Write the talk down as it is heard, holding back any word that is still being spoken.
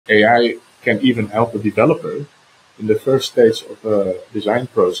AI can even help a developer in the first stage of a design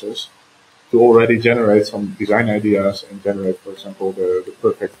process to already generate some design ideas and generate, for example, the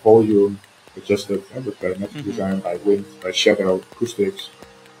perfect volume adjusted with parametric design by wind, by shadow, acoustics.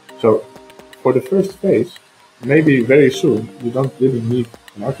 So for the first phase, maybe very soon, you don't really need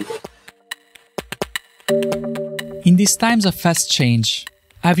an architect. In these times of fast change,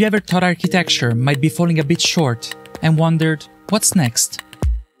 have you ever thought architecture might be falling a bit short and wondered, what's next?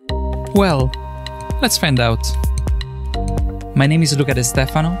 Well, let's find out. My name is Luca De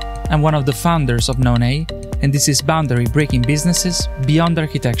Stefano. I'm one of the founders of None, and this is Boundary Breaking Businesses Beyond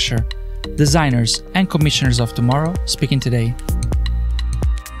Architecture, designers and commissioners of tomorrow speaking today.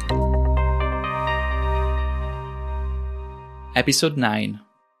 Episode 9.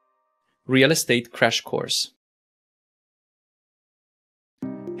 Real Estate Crash Course.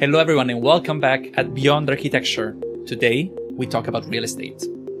 Hello everyone and welcome back at Beyond Architecture. Today, we talk about real estate.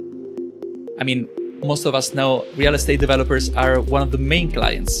 I mean, most of us know real estate developers are one of the main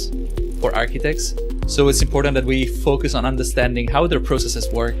clients for architects, so it's important that we focus on understanding how their processes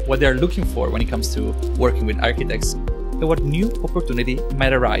work, what they're looking for when it comes to working with architects, and what new opportunity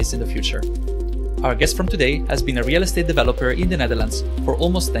might arise in the future. Our guest from today has been a real estate developer in the Netherlands for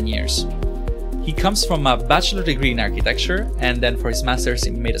almost 10 years. He comes from a bachelor degree in architecture, and then for his master's he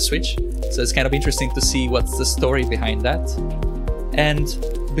made a switch. So it's kind of interesting to see what's the story behind that. And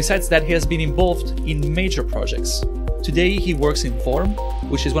besides that, he has been involved in major projects. Today he works in VORM,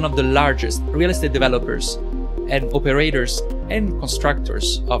 which is one of the largest real estate developers and operators and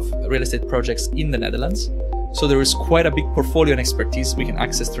constructors of real estate projects in the Netherlands. So there is quite a big portfolio and expertise we can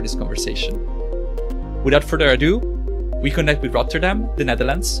access through this conversation. Without further ado, we connect with Rotterdam, the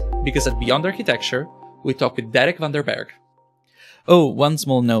Netherlands, because at Beyond Architecture, we talk with Derek van der Berg. Oh, one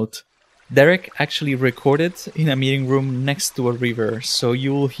small note. Derek actually recorded in a meeting room next to a river, so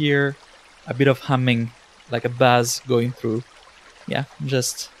you will hear a bit of humming, like a buzz going through. Yeah,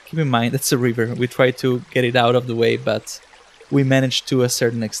 just keep in mind, it's a river. We try to get it out of the way, but we managed to a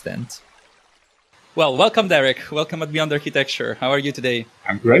certain extent. Well, welcome, Derek. Welcome at Beyond Architecture. How are you today?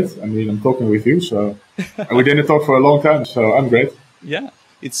 I'm great. I mean, I'm talking with you, so we didn't talk for a long time, so I'm great. Yeah,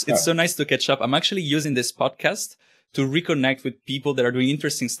 it's so nice to catch up. I'm actually using this podcast to reconnect with people that are doing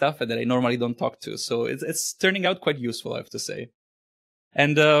interesting stuff and that I normally don't talk to. So it's turning out quite useful, I have to say.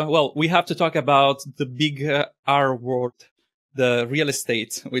 And well, we have to talk about the big R word, the real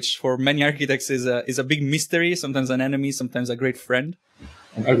estate, which for many architects is a big mystery, sometimes an enemy, sometimes a great friend.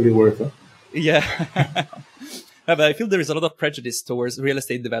 An ugly word, huh? Yeah. But I feel there is a lot of prejudice towards real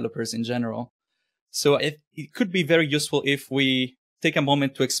estate developers in general. So it could be very useful if we take a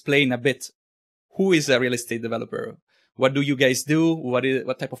moment to explain a bit who is a real estate developer. What do you guys do? What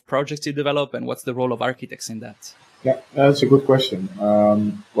type of projects you develop? And what's the role of architects in that? Yeah, that's a good question.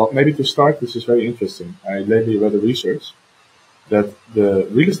 Well, maybe to start, this is very interesting. I lately read a research that the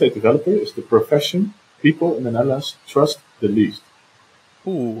real estate developer is the profession people in the Netherlands trust the least.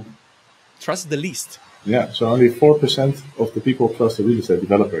 Ooh. Trust the least. Yeah, so only 4% of the people trust the real estate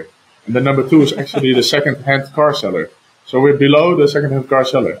developer. And then number 2 is actually the second-hand car seller. So we're below the second-hand car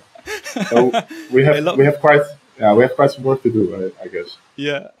seller. So we have quite some work to do, I guess.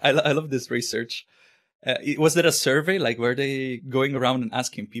 Yeah, I love this research. Was there a survey? Like, were they going around and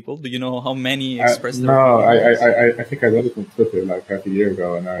asking people? Do you know how many expressed their opinions? I think I read it on Twitter like half a year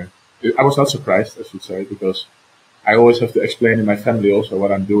ago, and I was not surprised, I should say, because I always have to explain in my family also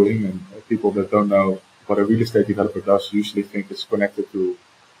what I'm doing, and people that don't know what a real estate developer does usually think it's connected to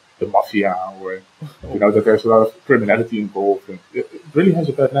the mafia or, that there's a lot of criminality involved. And it really has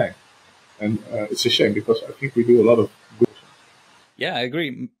a bad name. And it's a shame because I think we do a lot of good. Yeah, I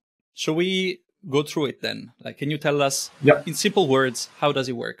agree. Shall we go through it then? Like, can you tell us in simple words, how does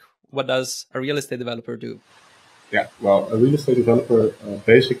it work? What does a real estate developer do? Yeah, well, a real estate developer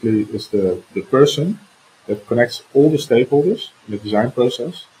basically is the person that connects all the stakeholders in the design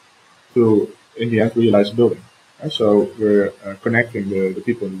process to, in the end, realize a building. And so we're connecting the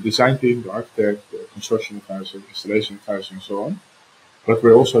people in the design team, the architect, the construction advisor, installation advisor, and so on. But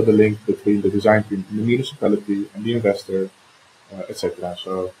we're also the link between the design team and the municipality and the investor, etc.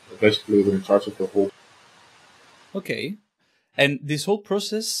 So basically, we're in charge of the whole. Okay. And this whole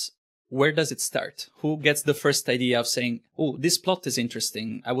process, where does it start? Who gets the first idea of saying, oh, this plot is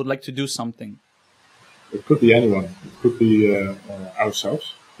interesting, I would like to do something? It could be anyone. It could be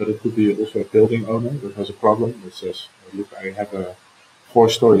ourselves, but it could be also a building owner that has a problem that says, look, I have a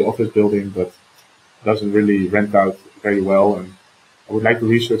 4-story office building, but doesn't really rent out very well, and I would like to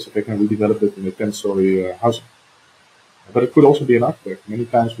research if I can redevelop it in a 10-story house. But it could also be an architect. Many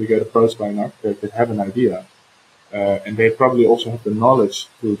times we get approached by an architect that have an idea, and they probably also have the knowledge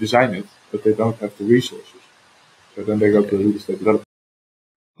to design it, but they don't have the resources. So then they go to a real estate developer.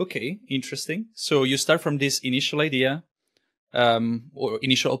 Okay, interesting. So you start from this initial idea, or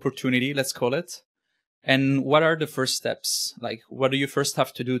initial opportunity, let's call it. And what are the first steps? Like, what do you first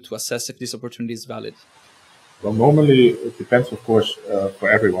have to do to assess if this opportunity is valid? Well, normally it depends, of course, for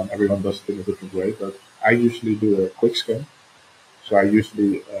everyone. Everyone does it in a different way, but I usually do a quick scan. So I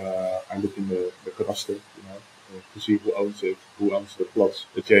usually I look in the cadastre, to see who owns it, who owns the plots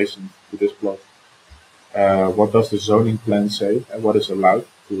adjacent to this plot. What does the zoning plan say, and what is allowed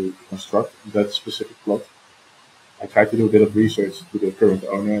to construct that specific plot? I try to do a bit of research to the current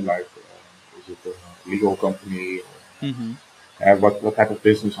owner, like is it a legal company, or what type of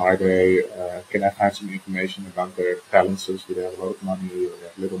business are they? Can I find some information about their balances? Do they have a lot of money or they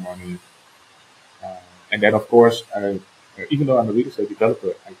have little money? And then, of course, even though I'm a real estate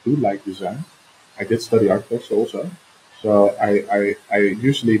developer, I do like design. I did study architecture also. So I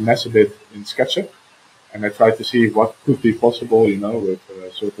usually mess a bit in SketchUp, and I try to see what could be possible, with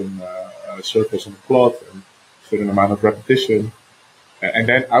a certain surface on the plot and a certain amount of repetition. And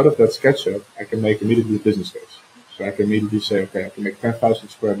then out of that SketchUp, I can make immediately a business case. So I can immediately say, okay, I can make 10,000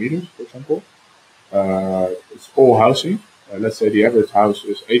 square meters, for example. It's all housing. Let's say the average house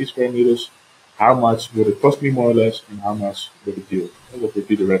is 80 square meters. How much would it cost me more or less, and how much would it yield? What would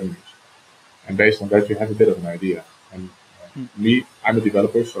be the revenues? And based on that, you have a bit of an idea. And me, I'm a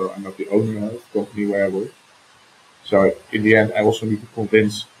developer, so I'm not the owner of the company where I work. So in the end, I also need to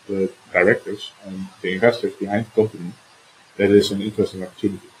convince the directors and the investors behind the company that it is an interesting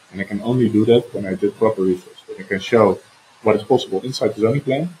opportunity. And I can only do that when I did proper research. That I can show what is possible inside the zoning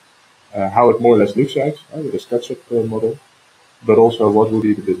plan, how it more or less looks like with a SketchUp model, but also what will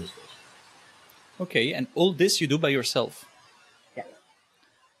be the business case. Okay, and all this you do by yourself? Yeah.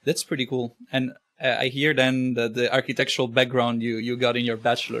 That's pretty cool. And I hear then that the architectural background you got in your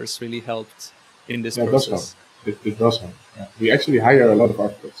bachelor's really helped in this process. It does help. Yeah. We actually hire a lot of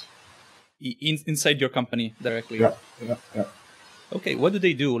architects. Inside your company directly? Yeah. Okay, what do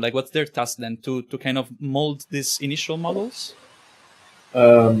they do? Like, what's their task then? To kind of mold these initial models?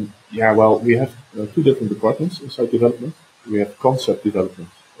 Well, we have two different departments inside development. We have concept development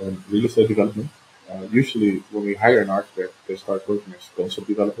and real estate development. Usually, when we hire an architect, they start working as concept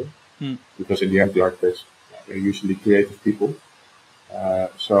developer because in the end, the architects are usually creative people.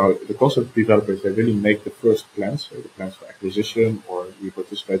 So the concept developers, they really make the first plans, the plans for acquisition, or we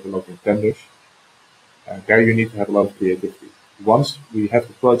participate a lot in tenders. There you need to have a lot of creativity. Once we have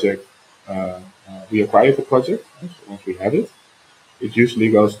the project, we acquire the project. So once we have it, it usually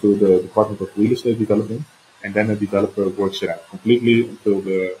goes to the Department of Real Estate Development, and then the developer works it out completely until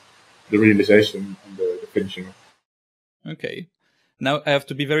the realization and the finishing. Okay. Now I have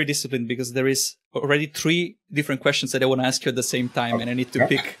to be very disciplined because there is already 3 different questions that I want to ask you at the same time, and I need to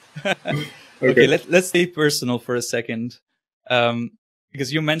pick. Okay, let's stay personal for a second.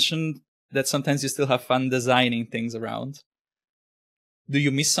 Because you mentioned that sometimes you still have fun designing things around. Do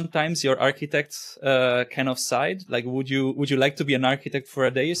you miss sometimes your architect kind of side? Like, would you like to be an architect for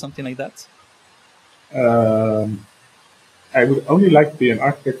a day or something like that? I would only like to be an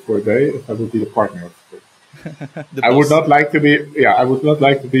architect for a day if I would be the partner of it. I would not like to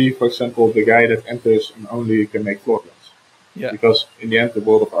be, for example, the guy that enters and only can make floor plans. Yeah. Because in the end, the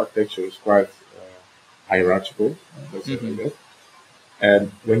world of architecture is quite hierarchical, let's say like that.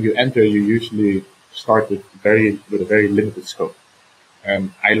 And when you enter, you usually start with a very limited scope.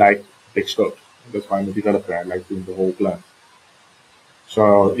 And I like big scope. That's why I'm a developer. I like doing the whole plan.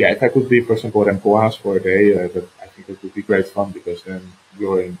 So yeah, if I could be, for example, Remcoas for a day, I think it would be great fun because then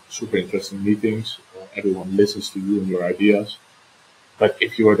you're in super interesting meetings. Everyone listens to you and your ideas. But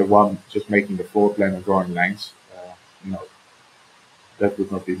if you are the one just making the floor plan and drawing lines, that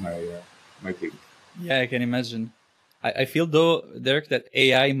would not be my thing. Yeah, I can imagine. I feel though, Dirk, that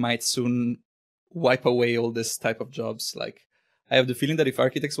AI might soon wipe away all this type of jobs. Like, I have the feeling that if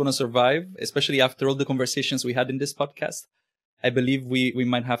architects want to survive, especially after all the conversations we had in this podcast, I believe we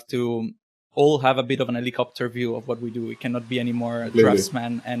might have to all have a bit of an helicopter view of what we do. We cannot be any more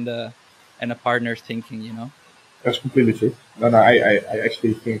draftsman and a partner thinking, That's completely true. No, I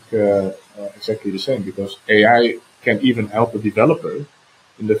actually think exactly the same because AI can even help a developer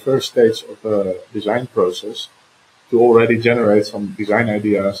in the first stage of a design process to already generate some design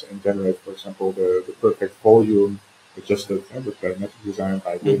ideas and generate, for example, the perfect volume adjusted with parametric design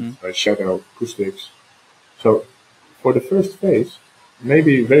by wind, by shadow, acoustics. So for the first phase,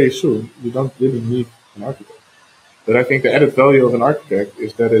 maybe very soon, you don't really need an architect. But I think the added value of an architect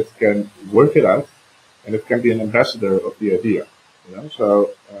is that it can work it out and it can be an ambassador of the idea.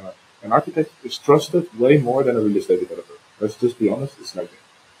 So an architect is trusted way more than a real estate developer. Let's just be honest, it's like that.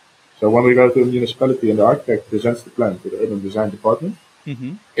 So when we go to a municipality and the architect presents the plan to the urban design department,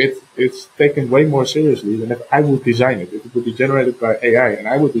 it's taken way more seriously than if I would design it. If it would be generated by AI and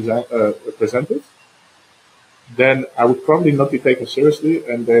I would present it, then I would probably not be taken seriously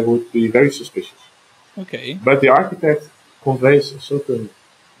and they would be very suspicious. Okay. But the architect conveys a certain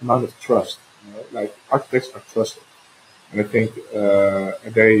amount of trust. You know? Like architects are trusted. And I think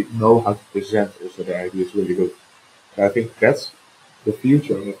they know how to present also their ideas really good. So I think that's the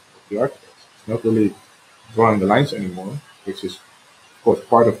future of the architects. It's not really drawing the lines anymore, which is of course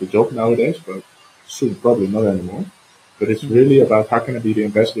part of the job nowadays, but soon probably not anymore. But it's really about how can I be the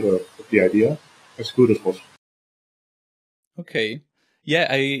ambassador of the idea as good as possible. Okay. Yeah,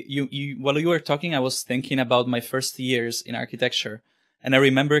 while you were talking, I was thinking about my first years in architecture. And I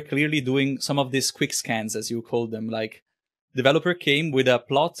remember clearly doing some of these quick scans, as you called them. Like, developer came with a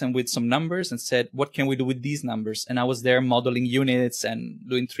plot and with some numbers and said, what can we do with these numbers? And I was there modeling units and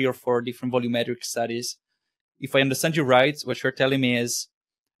doing 3 or 4 different volumetric studies. If I understand you right, what you're telling me is,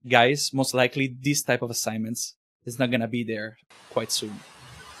 guys, most likely this type of assignments is not going to be there quite soon.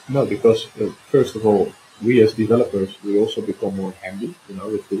 No, because first of all, we as developers, we also become more handy, you know,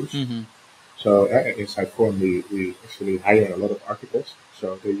 with tools. So inside VORM, we actually hire a lot of architects.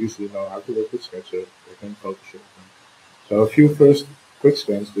 So they usually know how to work with SketchUp, they can Photoshop. So a few first quick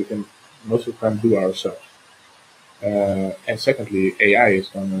scans we can most of the time do ourselves. And secondly, AI is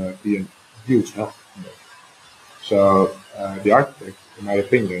going to be a huge help. So the architect, in my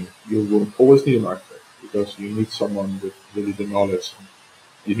opinion, you will always need an architect because you need someone with really the knowledge.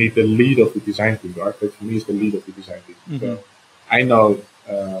 You need the lead of the design team. The architect for me is the lead of the design team. So I know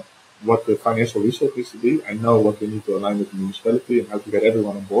what the financial resource needs to be. I know what we need to align with the municipality and how to get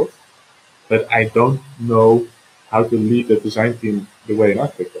everyone on board. But I don't know how to lead the design team the way an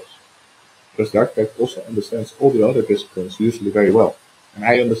architect does. Because the architect also understands all the other disciplines usually very well. And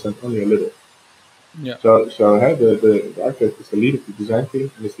I understand only a little. Yeah. So the architect is the lead of the design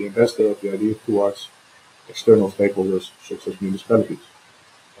team and is the ambassador of the idea towards external stakeholders such as municipalities.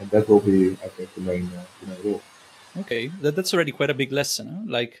 And that will be, I think, the main role. Okay, that's already quite a big lesson.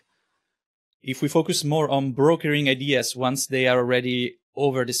 Huh? Like, if we focus more on brokering ideas once they are already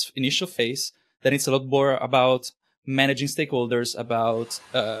over this initial phase, then it's a lot more about managing stakeholders, about,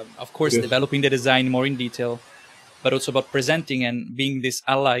 of course, developing the design more in detail, but also about presenting and being this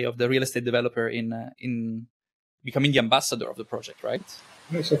ally of the real estate developer in becoming the ambassador of the project, right?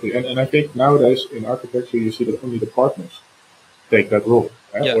 Exactly. And I think nowadays in architecture, you see that only the partners take that role,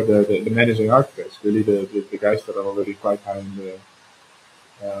 or the managing architects, really the guys that are already quite high in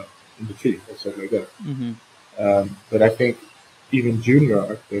the tree, let's say it like that. But I think even junior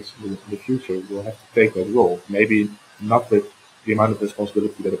architects in the future will have to take that role. Maybe not with the amount of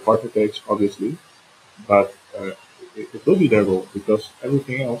responsibility that a partner takes, obviously, but it will be their role because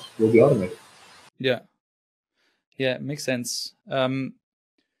everything else will be automated. Yeah, makes sense.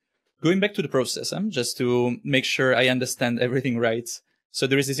 Going back to the process, just to make sure I understand everything right. So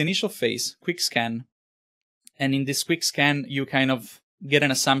there is this initial phase, quick scan. And in this quick scan, you kind of get an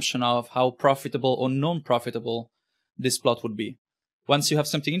assumption of how profitable or non-profitable this plot would be. Once you have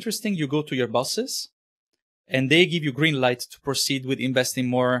something interesting, you go to your bosses and they give you green light to proceed with investing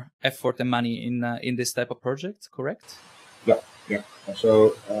more effort and money in this type of project, correct? Yeah.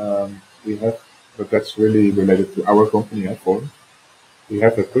 So we have, but that's really related to our company at VORM. We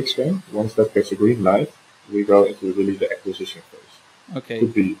have a quick scan. Once that gets a green light, we go into really the acquisition phase. Okay.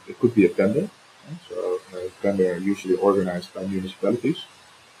 It could be a tender. So a tender usually organized by municipalities,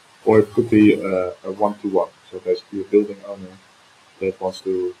 or it could be a one-to-one. So basically a building owner that wants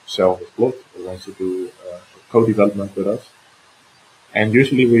to sell his plot or wants to do co-development with us. And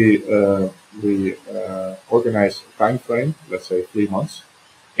usually we organize a time frame, let's say 3 months,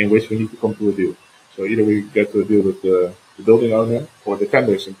 in which we need to come to a deal. So either we get to a deal with the building owner or the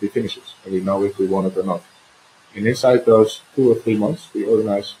tender simply finishes and we know if we want it or not. And inside those 2 or 3 months, we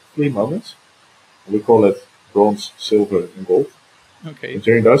organize 3 moments. We call it bronze, silver, and gold. Okay. And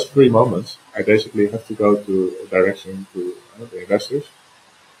during those 3 moments, I basically have to go to a direction to the investors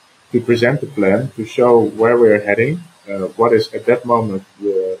to present the plan, to show where we're heading, what is at that moment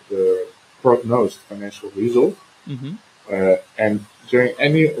the prognosed financial result. And during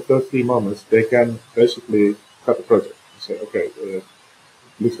any of those 3 moments, they can basically cut the project and say, okay, it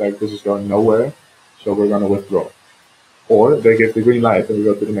looks like this is going nowhere, so we're going to withdraw. Or they give the green light and we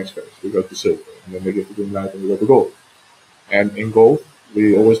go to the next phase. We go to silver, and then they give the green light and we go to gold. And in gold,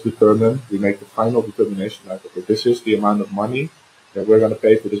 we always we make the final determination like, okay, this is the amount of money that we're going to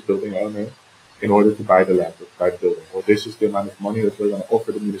pay for this building owner in order to buy the land or buy the building. Or this is the amount of money that we're going to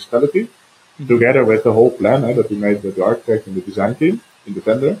offer the municipality, together with the whole plan that we made with the architect and the design team in the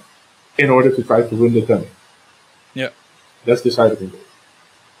tender, in order to try to win the tender. Yeah. That's decided in there.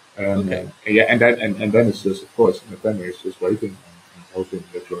 Okay. And then it's just, of course, in the tender, it's just waiting and hoping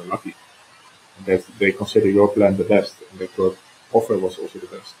that you're lucky. And that they consider your plan the best, and that your offer was also the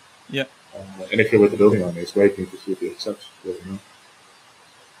best. Yeah. And if you're with the building owner, it's waiting to see if he accepts.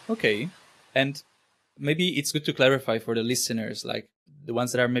 Okay. And maybe it's good to clarify for the listeners, like the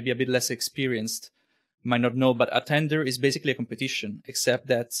ones that are maybe a bit less experienced might not know, but a tender is basically a competition, except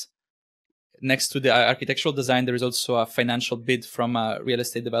that next to the architectural design, there is also a financial bid from a real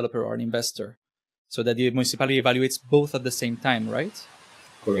estate developer or an investor, so that the municipality evaluates both at the same time, right?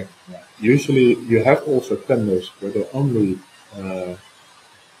 Correct. Yeah. Usually, you have also tenders where they only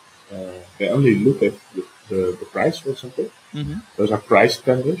look at the price, for example. Mm-hmm. Those are price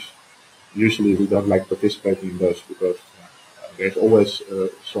tenders. Usually, we don't like participating in those because there's always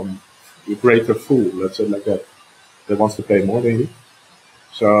some greater fool, let's say like that wants to pay more than you.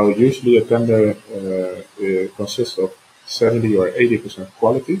 So usually a tender consists of 70 or 80%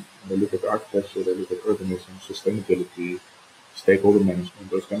 quality. They look at architecture, they look at urbanism, sustainability, stakeholder management,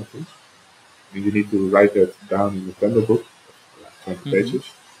 those kind of things. And you need to write that down in the tender book, like 20 pages.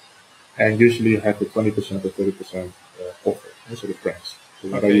 And usually you have the 20% or 30% offer, also the price. So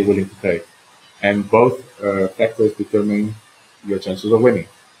what are you willing to pay? And both factors determine your chances of winning.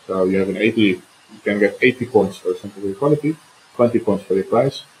 So you have you can get 80 points, for example, for your quality, 20 points for your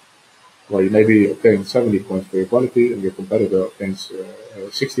price. Well, you maybe obtain 70 points for your quality, and your competitor obtains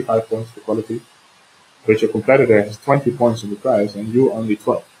 65 points for quality. But your competitor has 20 points in the price, and you only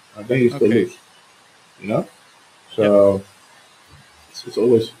 12. And then you still lose. You know? So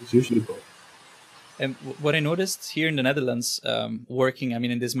it's usually both. And what I noticed here in the Netherlands, working,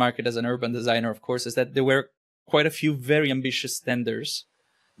 in this market as an urban designer, of course, is that there were quite a few very ambitious tenders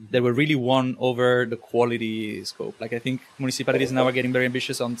that were really won over the quality scope. Like I think municipalities now are getting very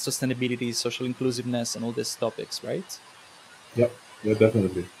ambitious on sustainability, social inclusiveness, and all these topics, right? Yeah,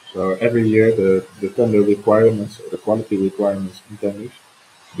 definitely. So every year the tender requirements, or the quality requirements in tenders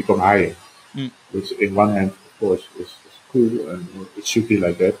become higher, which in one hand, of course, is cool, and it should be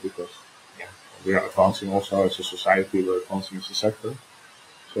like that because we are advancing also as a society, we're advancing as a sector.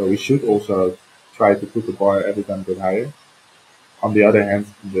 So we should also try to put the bar every time a bit higher. On the other hand,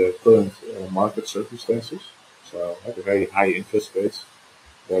 the current market circumstances, so at the very high interest rates,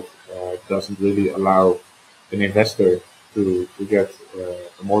 that doesn't really allow an investor to get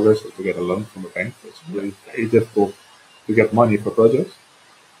a mortgage or to get a loan from a bank. It's really very difficult to get money for projects.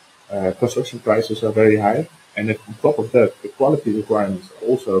 Construction prices are very high, and if on top of that, the quality requirements are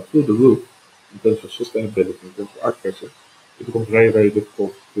also through the roof in terms of sustainability, in terms of architecture. It becomes very, very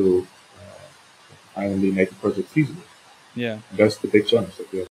difficult to finally make a project feasible. Yeah, that's the big challenge that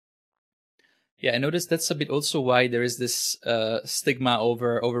we have. Yeah, I noticed that's a bit also why there is this stigma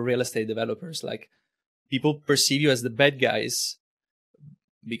over real estate developers. Like people perceive you as the bad guys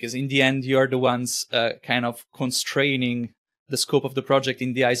because in the end you're the ones kind of constraining the scope of the project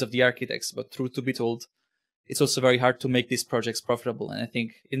in the eyes of the architects. But truth to be told, it's also very hard to make these projects profitable. And I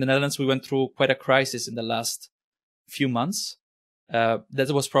think in the Netherlands we went through quite a crisis in the last few months.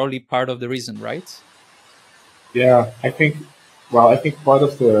 That was probably part of the reason, right? Yeah, I think part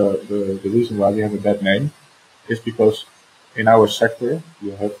of the reason why we have a bad name is because in our sector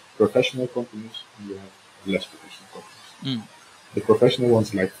you have professional companies and you have less professional companies. The professional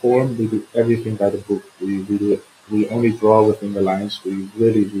ones like VORM, we do everything by the book. We only draw within the lines. We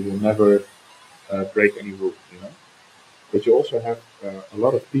will never break any rule, But you also have a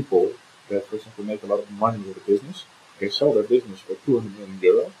lot of people that, for example, make a lot of money with the business. They sell their business for 200 million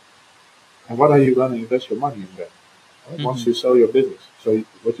euro. And what are you going to invest your money in that? Once you sell your business. So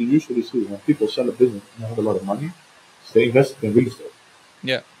what you usually see when people sell a business and have a lot of money, they invest in real estate.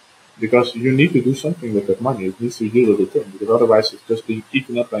 Yeah. Because you need to do something with that money. It needs to yield a return. Because otherwise it's just being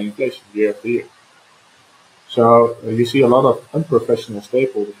eaten up by inflation year after year. So you see a lot of unprofessional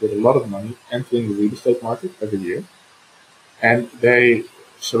stakeholders with a lot of money entering the real estate market every year. And they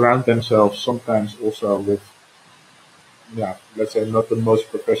surround themselves sometimes also with, let's say not the most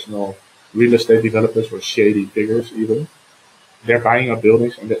professional real estate developers or shady figures even. They're buying up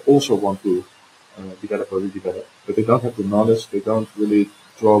buildings and they also want to develop or redevelop. But they don't have the knowledge, they don't really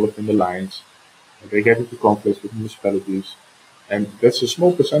draw within the lines. They get into conflicts with municipalities. And that's a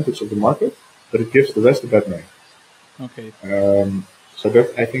small percentage of the market, but it gives the rest a bad name. Okay. So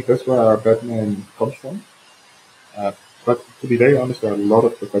I think that's where our bad name comes from. But to be very honest, there are a lot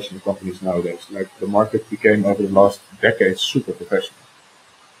of professional companies nowadays. Like the market became over the last decade super professional.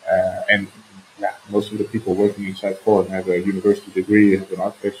 And yeah, most of the people working inside VORM have a university degree, have an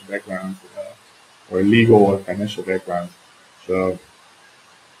architecture background, or a legal or financial background. So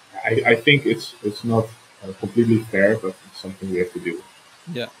I think it's not completely fair, but it's something we have to do.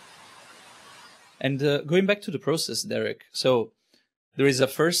 Yeah. And going back to the process, Derek, so there is a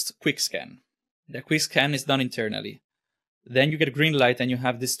first quick scan. The quick scan is done internally. Then you get a green light and you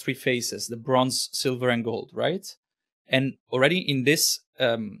have these three phases, the bronze, silver, and gold, right? And already in this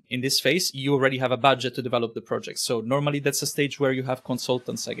phase, you already have a budget to develop the project. So normally that's a stage where you have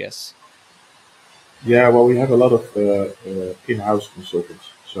consultants, I guess. Yeah, well, we have a lot of in-house consultants.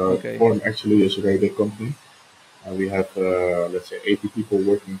 So Okay. VORM actually is a very big company. We have, let's say, 80 people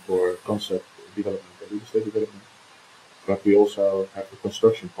working for concept development and real estate development. But we also have the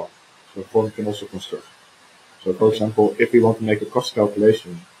construction part. So VORM can also construct. So, for example, if we want to make a cost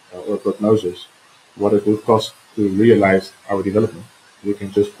calculation or a prognosis, what it would cost to realize our development, we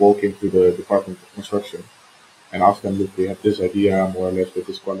can just walk into the department of construction and ask them, look, we have this idea more or less with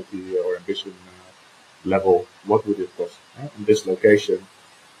this quality or ambition level, what would it cost in this location?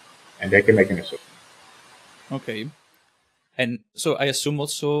 And they can make an assessment. Okay. And so I assume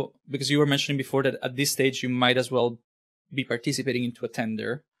also, because you were mentioning before that at this stage you might as well be participating into a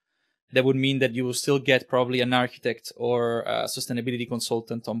tender, that would mean that you will still get probably an architect or a sustainability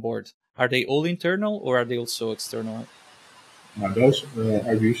consultant on board. Are they all internal or are they also external? Now, those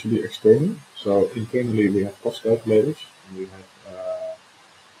are usually external. So internally we have cost calculators, and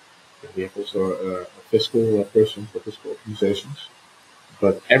we have also a fiscal person for fiscal organizations.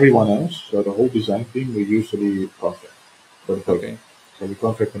 But everyone else, so the whole design team, we usually contract for the project. Okay. So we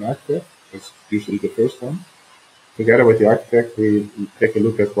contract an architect. That's usually the first one. Together with the architect, we take a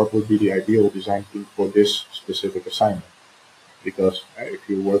look at what would be the ideal design team for this specific assignment. Because if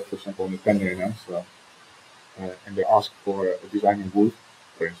you work, for example, on a tender in Amsterdam, and they ask for a design in wood,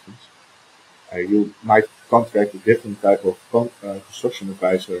 for instance, you might contract a different type of construction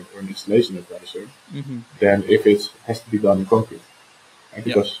advisor or an installation advisor than if it has to be done in concrete.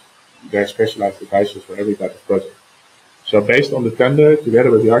 Because there are specialized advisors for every type of project. So based on the tender,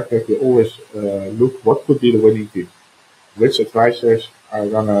 together with the architect, we always look what could be the winning team. Which advisors are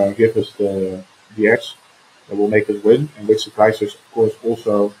gonna give us the edge that will make us win, and which advisors, of course,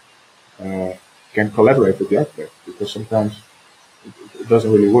 also can collaborate with the architect, because sometimes it doesn't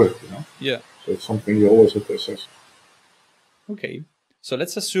really work, you know. Yeah. So it's something you always have to assess. Okay. So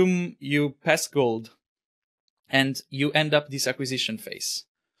let's assume you pass gold and you end up this acquisition phase.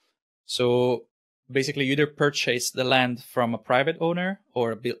 So basically you either purchase the land from a private owner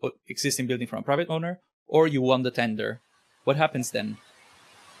or existing building from a private owner, or you won the tender. What happens then?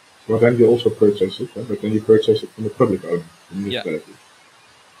 Well, then you also purchase it, but then you purchase it from the public owner, the municipality.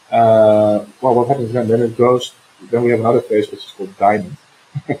 Well, what happens then? Then it goes. Then we have another phase which is called diamond.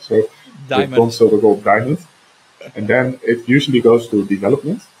 So Diamond. bronze, silver, gold, diamond, and then it usually goes to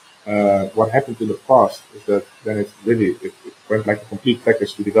development. What happened in the past is that then it went like a complete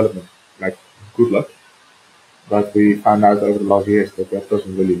package to development, like good luck. But we found out over the last years that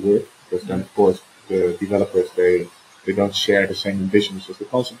doesn't really work, because then of course the developers they don't share the same ambitions as the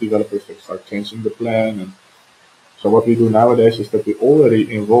concept developers. They start changing the plan, and so what we do nowadays is that we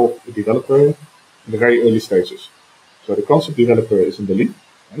already involve the developer in the very early stages. So the concept developer is in the lead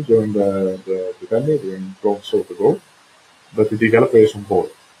during the tender, during bronze, silver, gold, but the developer is on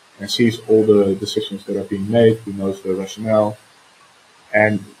board and sees all the decisions that are being made. He knows the rationale,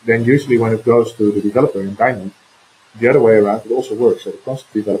 and then usually when it goes to the developer in diamond, the other way around it also works. So the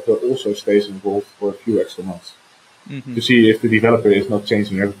concept developer also stays involved for a few extra months to see if the developer is not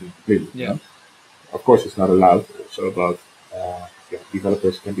changing everything completely. Yeah. You know? Of course, it's not allowed. Also about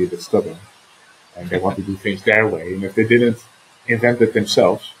developers can be a bit stubborn, and they want to do things their way. And if they didn't invent it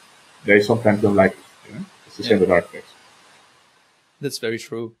themselves, they sometimes don't like it. You know? It's the same with architects. That's very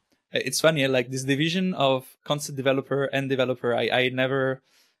true. It's funny, like this division of concept developer and developer, I never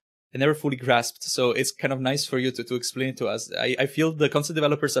fully grasped. So it's kind of nice for you to explain it to us. I feel the concept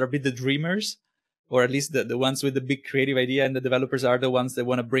developers are a bit the dreamers, or at least the ones with the big creative idea, and the developers are the ones that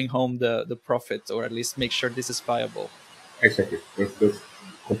want to bring home the profit, or at least make sure this is viable. Exactly. That's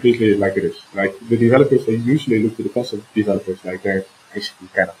completely like it is. Like the developers, they usually look to the concept developers like they're basically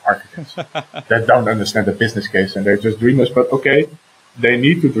kind of architects that don't understand the business case, and they're just dreamers. But okay, they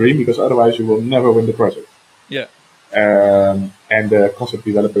need to dream, because otherwise you will never win the project. Yeah. And the concept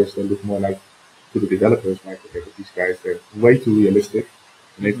developers, they look more like to the developers, like, okay, but these guys, they're way too realistic.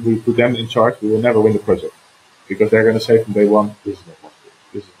 And if we put them in charge, we will never win the project, because they're going to say from day one, this is not possible.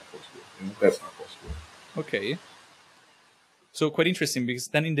 This is not possible. You know, that's not possible. Okay. So quite interesting, because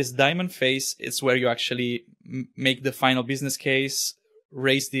then in this diamond phase, it's where you actually make the final business case,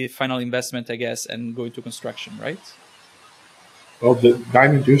 raise the final investment, I guess, and go into construction, right? Well, the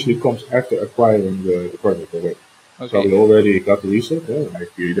diamond usually comes after acquiring the project already. Okay. So we already got the research,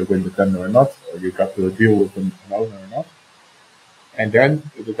 like you either win the tender or not, or you got to a deal with an owner or not. And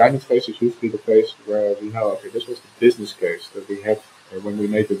then the diamond phase is usually the phase where we know, okay, this was the business case that we had when we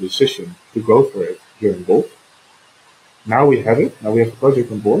made the decision to go for it during both. Now we have it, now we have the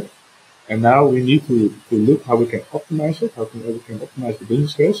project on board, and now we need to look how we can optimize it, how we can optimize the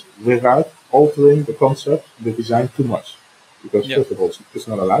business case without altering the concept, the design too much. Because first of all, it's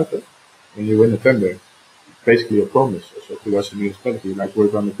not allowed. When you win a tender, basically a promise also to us, the municipality, like we're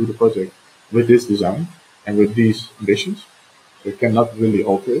going to do the project with this design and with these ambitions. So you cannot really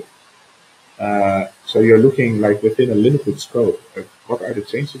alter it. So you're looking like within a limited scope at what are the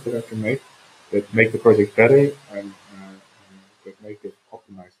changes that I can make that make the project better and that make it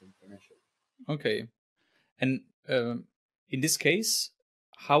optimized and financial. Okay. And in this case,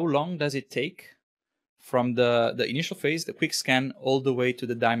 how long does it take from the initial phase, the quick scan, all the way to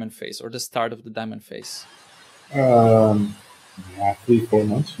the diamond phase or the start of the diamond phase? 3-4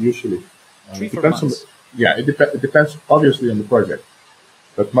 months usually. 3-4 months. It depends obviously on the project,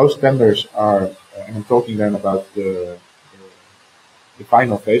 but most tenders are, and I'm talking then about the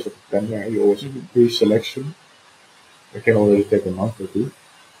final phase of the tender. You always have a pre-selection. It can already take a month or two,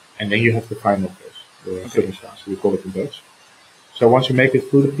 and then you have the final phase, the finish phase. We call it in Dutch. So once you make it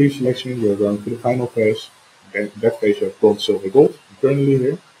through the pre-selection, you're going to the final phase. Then that phase you have bronze, silver, gold internally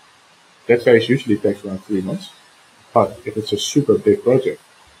here. That phase usually takes around 3 months. But if it's a super big project,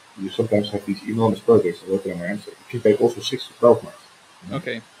 you sometimes have these enormous projects in Rotterdam and Amsterdam. It can take also 6 to 12 months.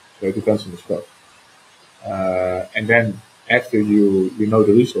 Okay. So it depends on the scope. And then after you know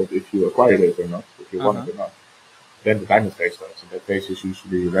the result, if you acquired it or not, if you won it or not, then the diamond phase starts. And that phase is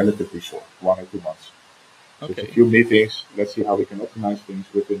usually relatively short, 1 or 2 months. So it's a few meetings. Let's see how we can optimize things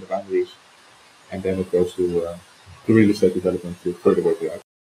within the boundaries. And then it goes to real estate development to further work it out.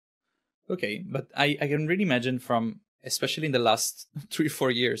 Okay, but I can really imagine from, especially in the last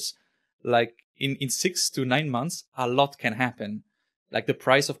 3-4 years, like in 6 to 9 months, a lot can happen. Like the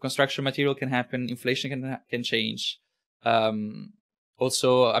price of construction material can happen, inflation can change.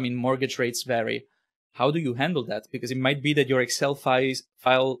 Also, I mean, mortgage rates vary. How do you handle that? Because it might be that your Excel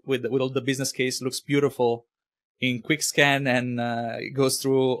file with all the business case looks beautiful in quick scan and it goes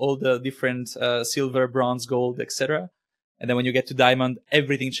through all the different silver, bronze, gold, etc. And then when you get to diamond,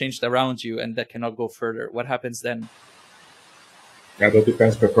 everything changed around you and that cannot go further. What happens then? Yeah, that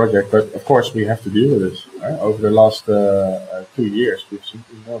depends per project, but of course we have to deal with this. Over the last 2 years, we've seen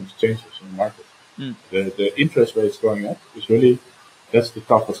enormous changes in the market. The interest rates going up is really, that's the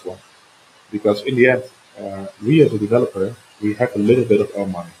toughest one. Because in the end, we as a developer, we have a little bit of our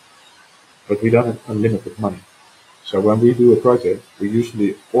money, but we don't have unlimited money. So when we do a project, we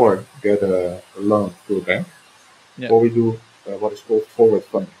usually or get a loan through a bank, or we do what is called forward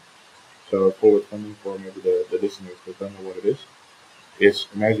funding. So forward funding, for maybe the listeners that don't know what it is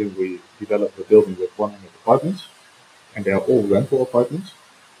imagine we develop a building with 100 apartments, and they are all rental apartments.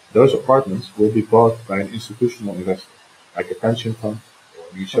 Those apartments will be bought by an institutional investor, like a pension fund or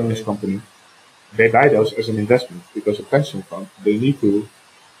an insurance company. They buy those as an investment because a pension fund, they need to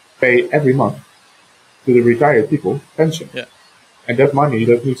pay every month to the retired people pension. Yeah. And that money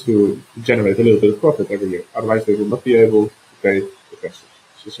that needs to generate a little bit of profit every year. Otherwise, they will not be able to pay the pensions.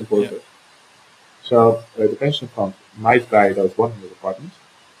 It's as simple as that. So the pension fund might buy those 100 apartments.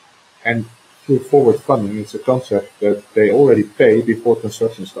 And through forward funding, it's a concept that they already pay before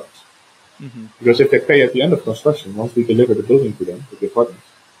construction starts. Because if they pay at the end of construction, once we deliver the building to them, with the apartments,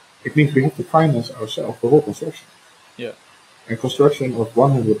 it means we have to finance ourselves the whole construction. Yeah. And construction of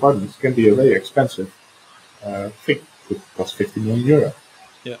 100 apartments can be a very expensive thing. It costs 50 million euro.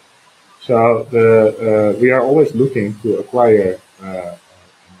 Yeah. So we are always looking to acquire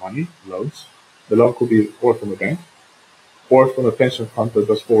money, loans. The loan could be or from a bank or from a pension fund that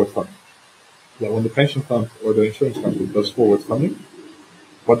does forward funding. So when the pension fund or the insurance company does forward funding,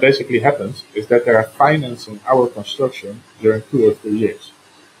 what basically happens is that they are financing our construction during 2 or 3 years.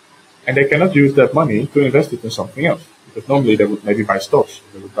 And they cannot use that money to invest it in something else. Because normally they would maybe buy stocks,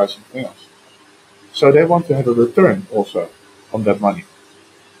 they would buy something else. So they want to have a return also on that money.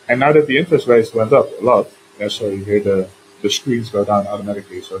 And now that the interest rates went up a lot, so you hear the screens go down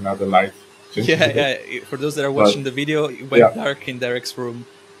automatically, so now the light changes. Yeah. For those that are watching the video, it went dark in Derek's room.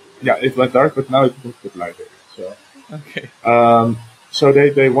 Yeah, it went dark, but now it looks a bit lighter. So, okay. So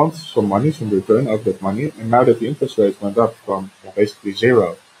they want some money, some return of that money, and now that the interest rates went up from basically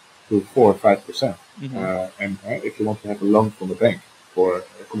 0 to 4 or 5%, and if you want to have a loan from a bank for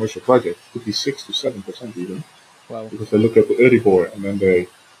a commercial project, it could be 6 to 7% even. Wow. Because they look at the Euribor and then they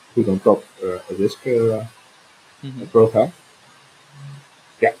put on top a risk profile.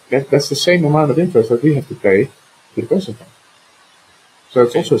 Yeah, that's the same amount of interest that we have to pay to the pension fund. So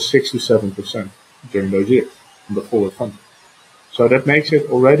it's also 6 to 7% during those years on the forward fund. So that makes it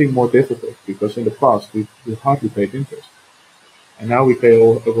already more difficult because in the past we hardly paid interest. And now we pay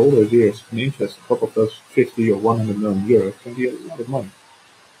over all those years an interest on top of those 50 or 100 million euros can be a lot of money.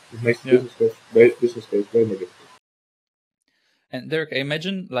 It makes the business case very more difficult. And Derek, I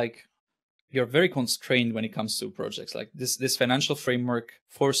imagine like you're very constrained when it comes to projects. Like this financial framework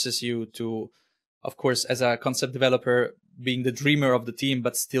forces you to, of course, as a concept developer, being the dreamer of the team,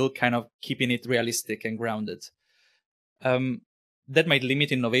 but still kind of keeping it realistic and grounded. That might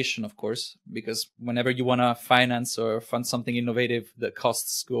limit innovation, of course, because whenever you want to finance or fund something innovative, the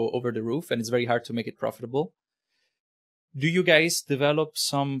costs go over the roof and it's very hard to make it profitable. Do you guys develop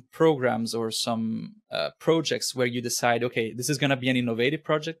some programs or some projects where you decide, okay, this is going to be an innovative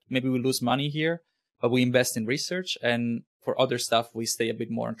project. Maybe we lose money here, but we invest in research. And for other stuff, we stay a bit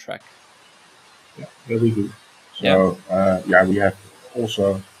more on track. Yeah, we do. So, we have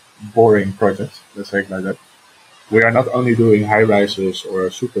also boring projects, let's say it like that. We are not only doing high rises or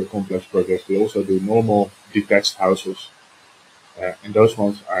super complex projects, we also do normal detached houses. And those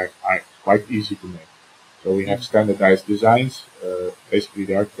ones are quite easy to make. So we have standardized designs. Basically,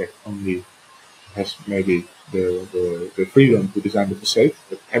 the architect only has maybe the freedom to design the facade,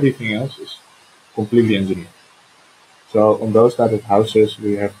 but everything else is completely engineered. So on those type of houses,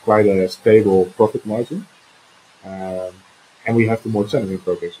 we have quite a stable profit margin. And we have the more challenging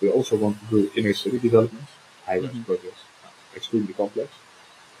projects. We also want to do inner city developments, high-rise projects, extremely complex.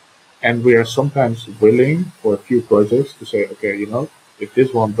 And we are sometimes willing for a few projects to say, okay, if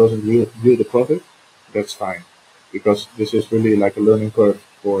this one doesn't yield the profit, that's fine. Because this is really like a learning curve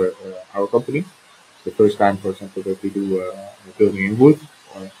for our company. It's the first time, for example, that we do a building in wood,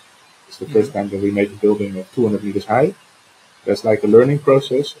 or it's the first time that we make a building of 200 meters high. That's like a learning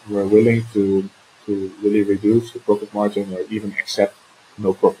process. We're willing to really reduce the profit margin or even accept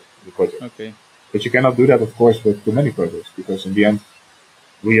no profit in the project. Okay. But you cannot do that, of course, with too many projects, because in the end,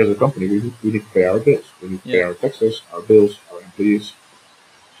 we as a company, we need to pay our bills. We need to pay our taxes, our bills, our employees.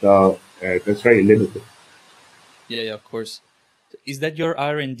 So that's very limited. Yeah, of course. Is that your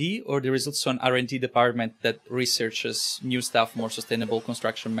R&D, or there is also an R&D department that researches new stuff, more sustainable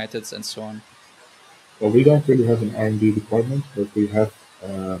construction methods, and so on? Well, we don't really have an R&D department, but we have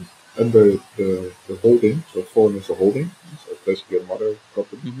under the holding, so VORM is a holding, so it's basically a mother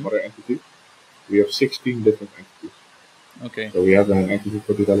company, mother entity. We have 16 different entities. Okay. So we have an entity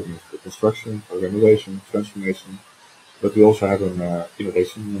for development, for construction, for renovation, transformation, but we also have an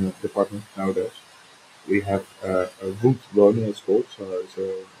innovation department nowadays. We have a wood VORM, it's called, so it's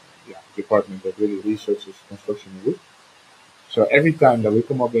a department that really researches construction in wood. So every time that we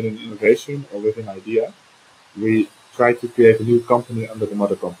come up with an innovation or with an idea, we try to create a new company under the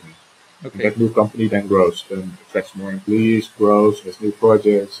mother company. Okay. And that new company then grows, then attracts more employees, grows, has new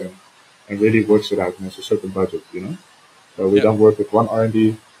projects, and really works it out and has a certain budget, So we don't work with one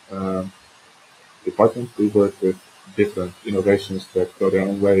R&D department. We work with different innovations that go their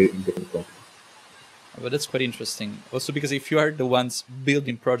own way in different companies. But that's quite interesting. Also, because if you are the ones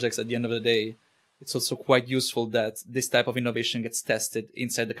building projects at the end of the day, it's also quite useful that this type of innovation gets tested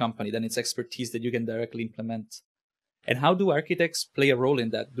inside the company. Then it's expertise that you can directly implement. And how do architects play a role in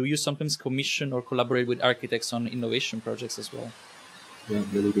that? Do you sometimes commission or collaborate with architects on innovation projects as well? Yeah,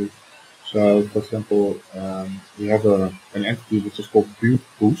 we do. So, for example, we have an entity which is called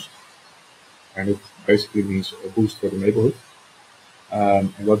Boost, and it basically means a boost for the neighborhood.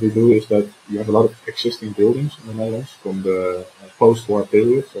 And what we do is that you have a lot of existing buildings in the Netherlands from the post-war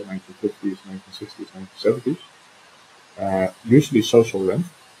period, so 1950s, 1960s, 1970s, usually social rent.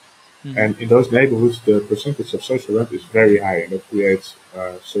 And in those neighborhoods, the percentage of social rent is very high, and that creates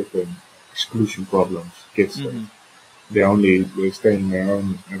certain exclusion problems. Kids, they stay in their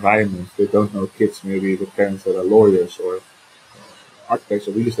own environment. They don't know kids, maybe with parents that are lawyers or architects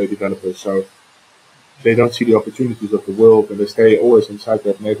or real estate developers. So they don't see the opportunities of the world, and they stay always inside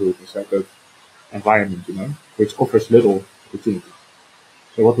that neighborhood, inside that environment, which offers little opportunity.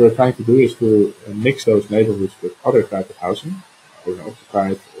 So what we're trying to do is to mix those neighborhoods with other type of housing,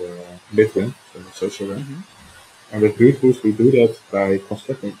 occupied or mid-rent, so social rent. And with Boost, we do that by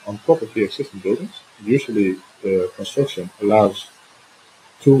constructing on top of the existing buildings. Usually the construction allows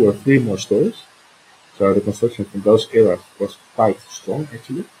 2 or 3 more stories. So the construction from those eras was quite strong,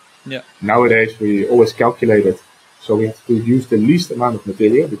 actually. Yeah. Nowadays, we always calculate it, so we have to use the least amount of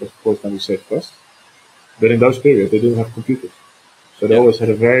material, because of course then we save cost. But in those periods, they didn't have computers. So they always had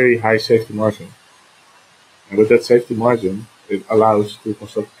a very high safety margin. And with that safety margin, it allows to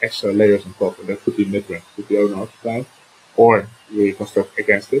construct extra layers on top, and that could be mid-range, could be owner-occupied, or we construct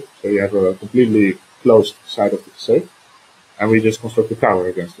against it. So you have a completely closed side of the facade, and we just construct a tower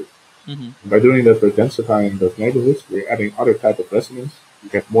against it. By doing that, we're densifying those neighborhoods. We're adding other type of residents. You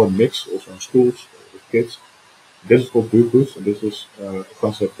get more mix also in schools with kids. This is called boost, and this is a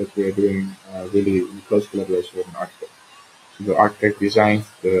concept that we are doing really in close collaboration with an architect. So the architect designed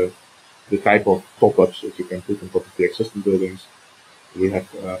the type of pop-ups that you can put on top of the existing buildings. We have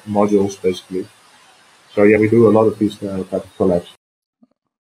modules basically. So yeah, we do a lot of these type of collabs.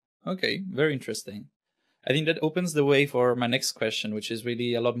 Okay, very interesting. I think that opens the way for my next question, which is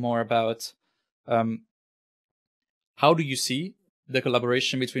really a lot more about how do you see the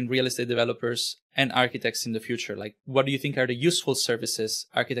collaboration between real estate developers and architects in the future? Like, what do you think are the useful services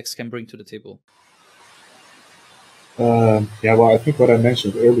architects can bring to the table? Yeah, well, I think what I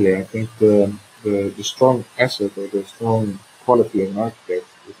mentioned earlier, I think the strong asset or the strong quality of an architect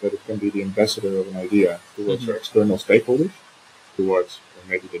is that it can be the ambassador of an idea towards our external stakeholders, towards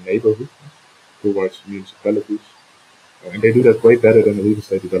maybe the neighborhood, towards municipalities. And they do that way better than a real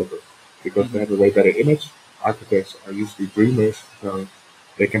estate developer because they have a way better image. Architects are usually dreamers, so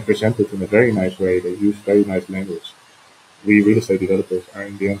they can present it in a very nice way. They use very nice language. We real estate developers are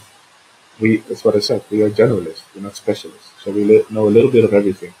in the end, that's what I said, we are generalists, we're not specialists. So we know a little bit of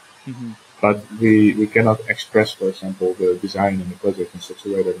everything. But we cannot express, for example, the design and the project in such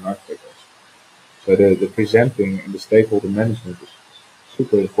a way that an architect does. So the presenting and the stakeholder management is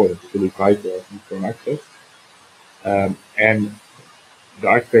super important. It's really vital, I think, for an architect. And the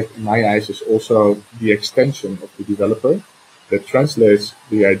architect, in my eyes, is also the extension of the developer that translates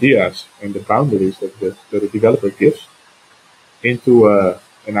the ideas and the boundaries that the developer gives into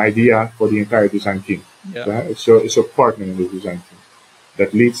an idea for the entire design team. Yeah. It's your partner in the design team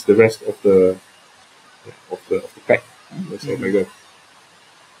that leads the rest of the pack. Let's say it like that.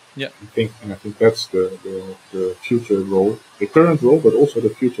 Yeah. I think that's the future role, the current role, but also the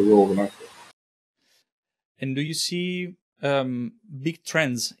future role of an architect. And do you see big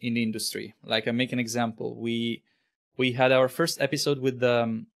trends in the industry? Like, I make an example. We had our first episode with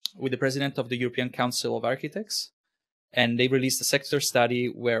the president of the European Council of Architects, and they released a sector study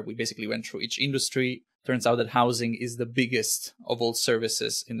where we basically went through each industry. Turns out that housing is the biggest of all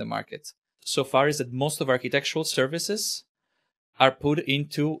services in the market. So far is that most of architectural services are put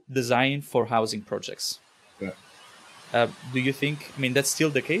into design for housing projects. Yeah. Do you think, that's still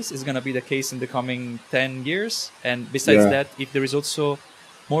the case? Is going to be the case in the coming 10 years? And besides that, if there is also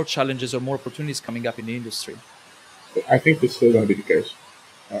more challenges or more opportunities coming up in the industry? I think it's still going to be the case.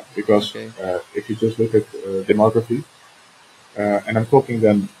 Because if you just look at demography, and I'm talking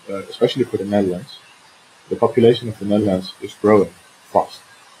then especially for the Netherlands, the population of the Netherlands is growing fast.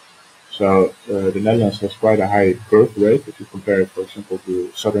 So the Netherlands has quite a high birth rate if you compare it, for example,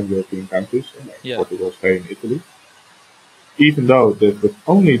 to southern European countries like Portugal, Spain, Italy. Even though with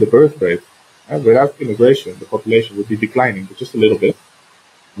only the birth rate, without immigration, the population would be declining, but just a little bit,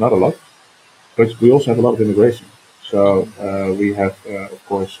 not a lot. But we also have a lot of immigration. So we have, of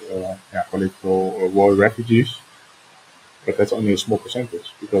course, political or war refugees, but that's only a small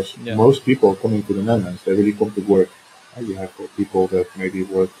percentage because most people coming to the Netherlands, they really come to work. You have people that maybe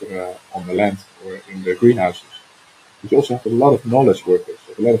work on the land or in the greenhouses. But you also have a lot of knowledge workers,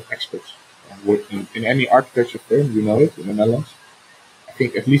 a lot of experts. In any architecture firm, you know it, in the Netherlands, I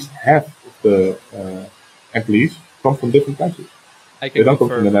think at least half of the employees come from different countries. They don't come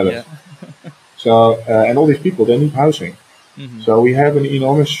from the Netherlands. Yeah. So, and all these people, they need housing. So we have an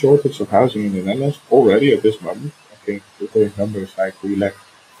enormous shortage of housing in the Netherlands already at this moment. I think the current number is like we lack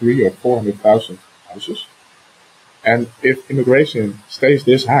 300,000 or 400,000 houses. And if immigration stays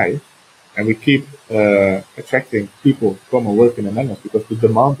this high, and we keep attracting people to come and work in the Netherlands because the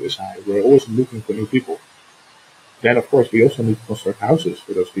demand is high, we're always looking for new people, then of course we also need to construct houses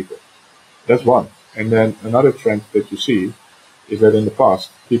for those people. That's one. And then another trend that you see is that in the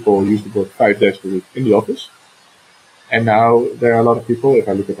past, people used to work 5 days per week in the office. And now there are a lot of people, if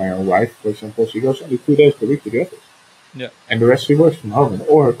I look at my own wife, for example, she goes only 2 days per week to the office. Yeah. And the rest she works from home, and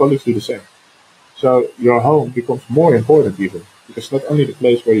all her colleagues do the same. So your home becomes more important even, because it's not only the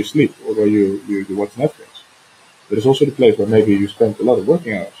place where you sleep or where you watch Netflix, but it's also the place where maybe you spend a lot of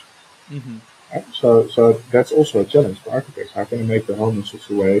working hours. Right? So that's also a challenge for architects. How can you make the home in such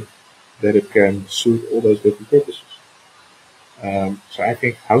a way that it can suit all those different purposes? So I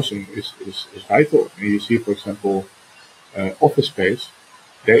think housing is vital. And you see, for example, office space,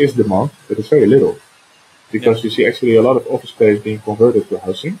 there is demand, but it's very little. Because you see actually a lot of office space being converted to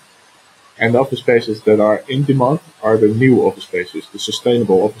housing. And the office spaces that are in demand are the new office spaces, the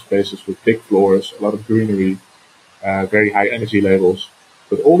sustainable office spaces with big floors, a lot of greenery, very high energy levels.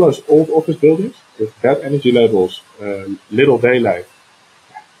 But all those old office buildings with bad energy levels, little daylight,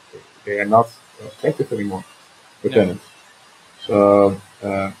 they are not attractive anymore for tenants. So,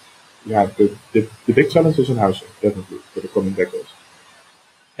 the big challenge is in housing, definitely, for the coming decades.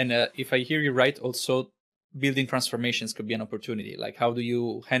 And if I hear you right, also building transformations could be an opportunity. Like, how do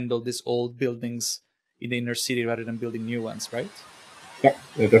you handle these old buildings in the inner city rather than building new ones, right? Yeah,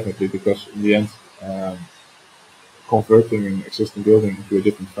 definitely, because in the end, converting an existing building into a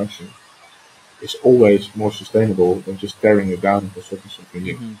different function is always more sustainable than just tearing it down and constructing something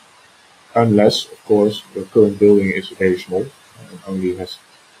new. Unless, of course, the current building is very small and only has,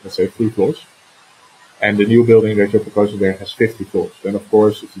 let's say, 3 floors. And the new building that you're proposing there has 50 floors. Then, of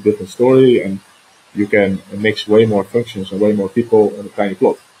course, it's a different story, and you can mix way more functions and way more people in a tiny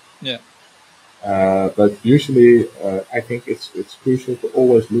plot. Yeah. But usually, I think it's crucial to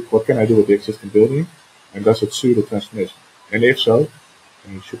always look what can I do with the existing building, and does it suit the transformation? And if so,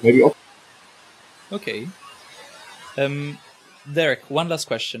 then you should maybe opt. Okay. Derek, one last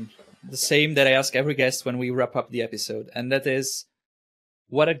question. The same that I ask every guest when we wrap up the episode, and that is,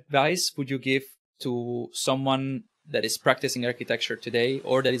 what advice would you give to someone that is practicing architecture today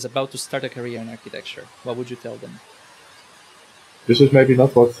or that is about to start a career in architecture? What would you tell them? This is maybe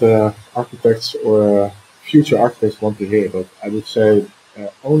not what architects or future architects want to hear, but I would say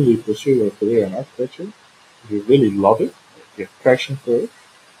only pursue a career in architecture if you really love it, if you have passion for it,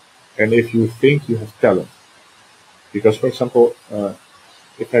 and if you think you have talent. Because, for example,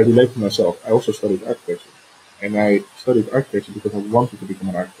 if I relate to myself, I also studied architecture. And I studied architecture because I wanted to become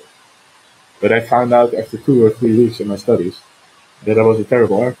an architect. But I found out after 2 or 3 weeks in my studies that I was a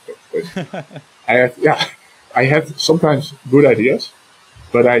terrible architect. I had sometimes good ideas,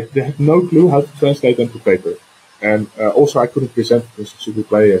 but I had no clue how to translate them to paper. And also I couldn't present it in such a good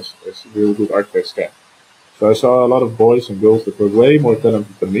way as real good architects can. So I saw a lot of boys and girls that were way more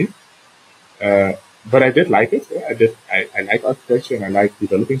talented than me. But I did like it. I like architecture and I like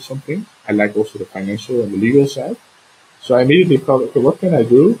developing something. I like also the financial and the legal side. So I immediately thought, okay, what can I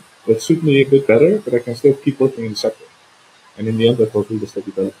do that suits me a bit better, but I can still keep working in the sector? And in the end, that was real estate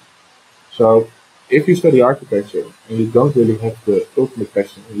development. So if you study architecture and you don't really have the ultimate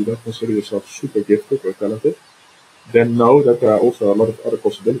passion and you don't consider yourself super gifted or talented, then know that there are also a lot of other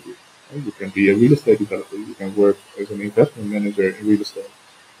possibilities. You can be a real estate developer. You can work as an investment manager in real estate.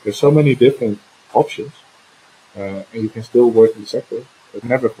 There's so many different options, and you can still work in the sector, but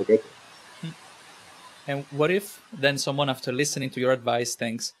never forget it. And what if then someone, after listening to your advice,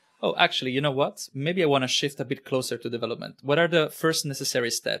 thinks, oh, actually, you know what? Maybe I want to shift a bit closer to development. What are the first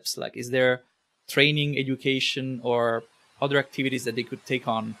necessary steps? Like, is there training, education, or other activities that they could take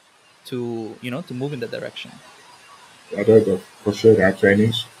on to move in that direction? For sure, there are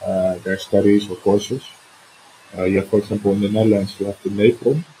trainings, there are studies or courses. You have, for example, in the Netherlands, you have the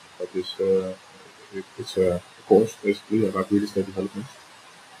NEPROM. That is, it's a course basically about real estate development.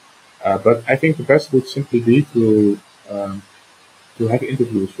 But I think the best would simply be to have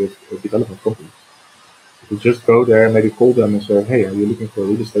interviews with development companies. You just go there, maybe call them and say, hey, are you looking for a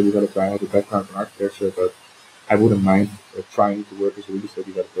real estate developer? I have a background in architecture, but I wouldn't mind trying to work as a real estate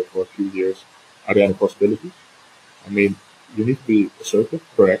developer for a few years. Are there any possibilities? I mean, you need to be assertive,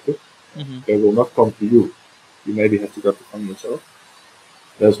 proactive. Mm-hmm. They will not come to you. You maybe have to go to find yourself.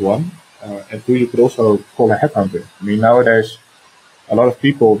 That's one. And two, you could also call a headhunter. I mean, nowadays, a lot of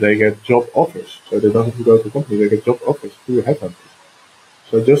people, they get job offers. So they don't have to go to a company, they get job offers through a headhunter.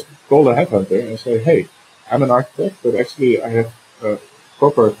 So just call a headhunter and say, hey, I'm an architect, but actually I have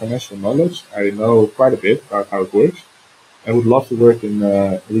proper financial knowledge. I know quite a bit about how it works. I would love to work in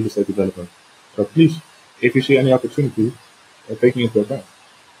real estate development. So please, if you see any opportunity, take me into account.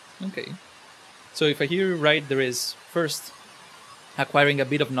 Okay. So if I hear you right, there is first acquiring a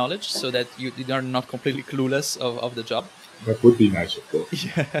bit of knowledge so that you are not completely clueless of the job. That would be nice, of course.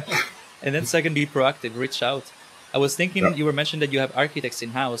 Yeah. And then second, be proactive, reach out. I was thinking, you were mentioning that you have architects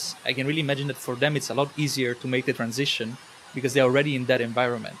in-house. I can really imagine that for them, it's a lot easier to make the transition because they're already in that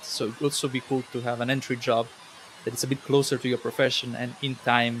environment. So it would also be cool to have an entry job that is a bit closer to your profession and in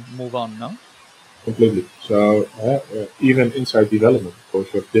time move on, no? Completely. So even inside development, of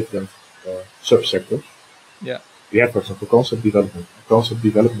course, you have different subsectors. Yeah. We have, for example, concept development. Concept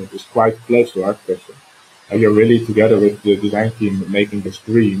development is quite close to architecture. And you're really together with the design team making this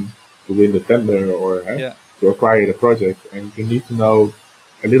dream to win the tender or to acquire the project. And you need to know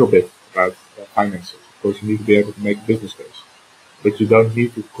a little bit about finances. Of course, you need to be able to make a business case. But you don't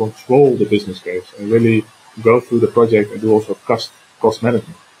need to control the business case and really go through the project and do also cost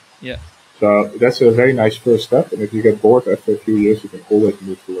management. Yeah. So that's a very nice first step. And if you get bored after a few years, you can always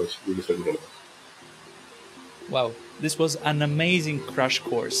move towards real estate development. Wow, this was an amazing crash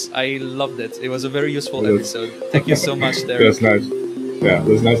course. I loved it. It was a very useful episode. Thank you so much, Derek. That's nice. Yeah,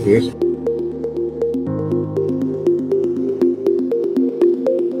 that's nice to hear.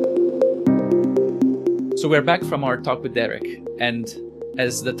 So we're back from our talk with Derek, and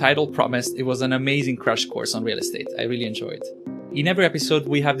as the title promised, it was an amazing crash course on real estate. I really enjoyed. In every episode,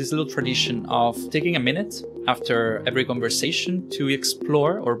 we have this little tradition of taking a minute after every conversation to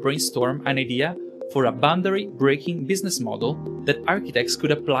explore or brainstorm an idea for a boundary-breaking business model that architects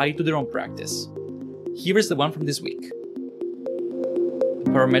could apply to their own practice. Here is the one from this week.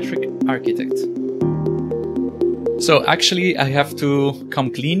 The parametric architect. So actually, I have to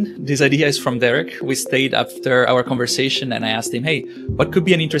come clean. This idea is from Derek. We stayed after our conversation and I asked him, hey, what could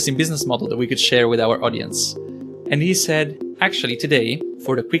be an interesting business model that we could share with our audience? And he said, actually today,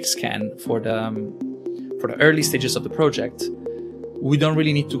 for the quick scan, for the early stages of the project, we don't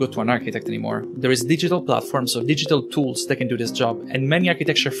really need to go to an architect anymore. There is digital platforms or digital tools that can do this job, and many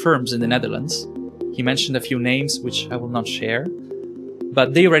architecture firms in the Netherlands. He mentioned a few names, which I will not share,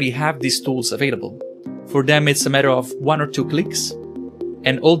 but they already have these tools available. For them, it's a matter of 1 or 2 clicks,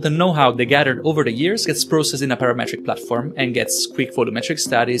 and all the know-how they gathered over the years gets processed in a parametric platform and gets quick photometric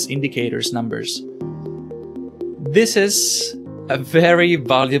studies, indicators, numbers. This is a very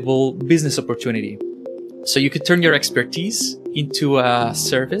valuable business opportunity. So you could turn your expertise into a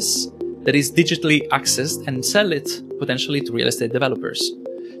service that is digitally accessed and sell it potentially to real estate developers.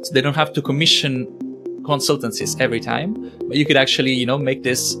 So they don't have to commission consultancies every time, but you could actually, make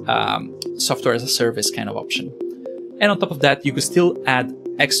this software as a service kind of option. And on top of that, you could still add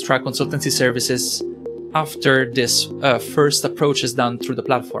extra consultancy services after this first approach is done through the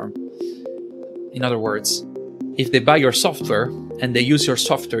platform. In other words, if they buy your software and they use your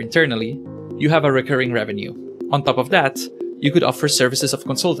software internally, you have a recurring revenue. On top of that, you could offer services of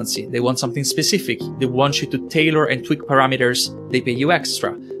consultancy. They want something specific. They want you to tailor and tweak parameters. They pay you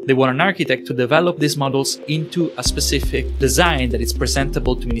extra. They want an architect to develop these models into a specific design that is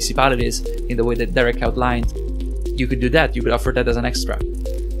presentable to municipalities in the way that Derek outlined. You could do that. You could offer that as an extra.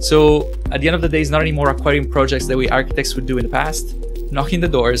 So at the end of the day, it's not anymore acquiring projects that we architects would do in the past, knocking the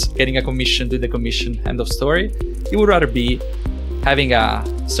doors, getting a commission, do the commission, end of story. It would rather be having a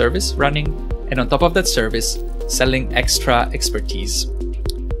service running, and on top of that service, selling extra expertise.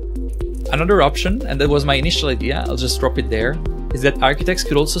 Another option, and that was my initial idea, I'll just drop it there, is that architects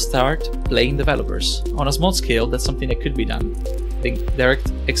could also start playing developers. On a small scale, that's something that could be done. I think Derek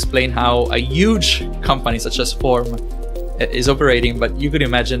explained how a huge company such as VORM is operating, but you could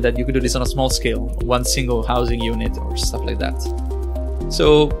imagine that you could do this on a small scale, one single housing unit or stuff like that.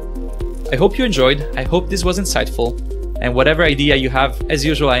 So I hope you enjoyed. I hope this was insightful. And whatever idea you have, as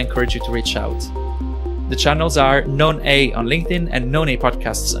usual, I encourage you to reach out. The channels are KnownA on LinkedIn and KnownA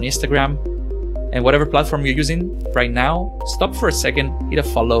Podcasts on Instagram. And whatever platform you're using right now, stop for a second, hit a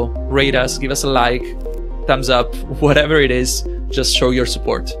follow, rate us, give us a like, thumbs up, whatever it is, just show your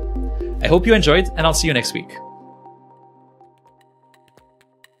support. I hope you enjoyed, and I'll see you next week.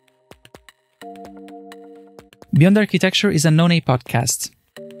 Beyond Architecture is a KnownA podcast.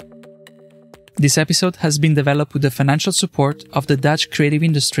 This episode has been developed with the financial support of the Dutch Creative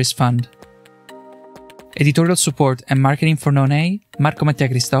Industries Fund. Editorial support and marketing for KnownA, Marco Mattia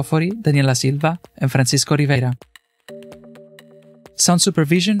Cristofori, Daniela Silva, and Francisco Rivera. Sound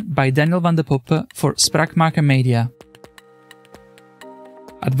supervision by Daniel van de Poppe for Spraakmaker Media.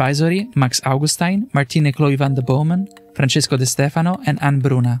 Advisory, Max Augustijn, Martine Chloe van de Bomen, Francesco De Stefano, and Anne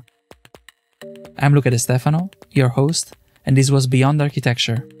Bruna. I'm Luca De Stefano, your host, and this was Beyond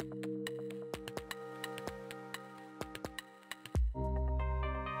Architecture.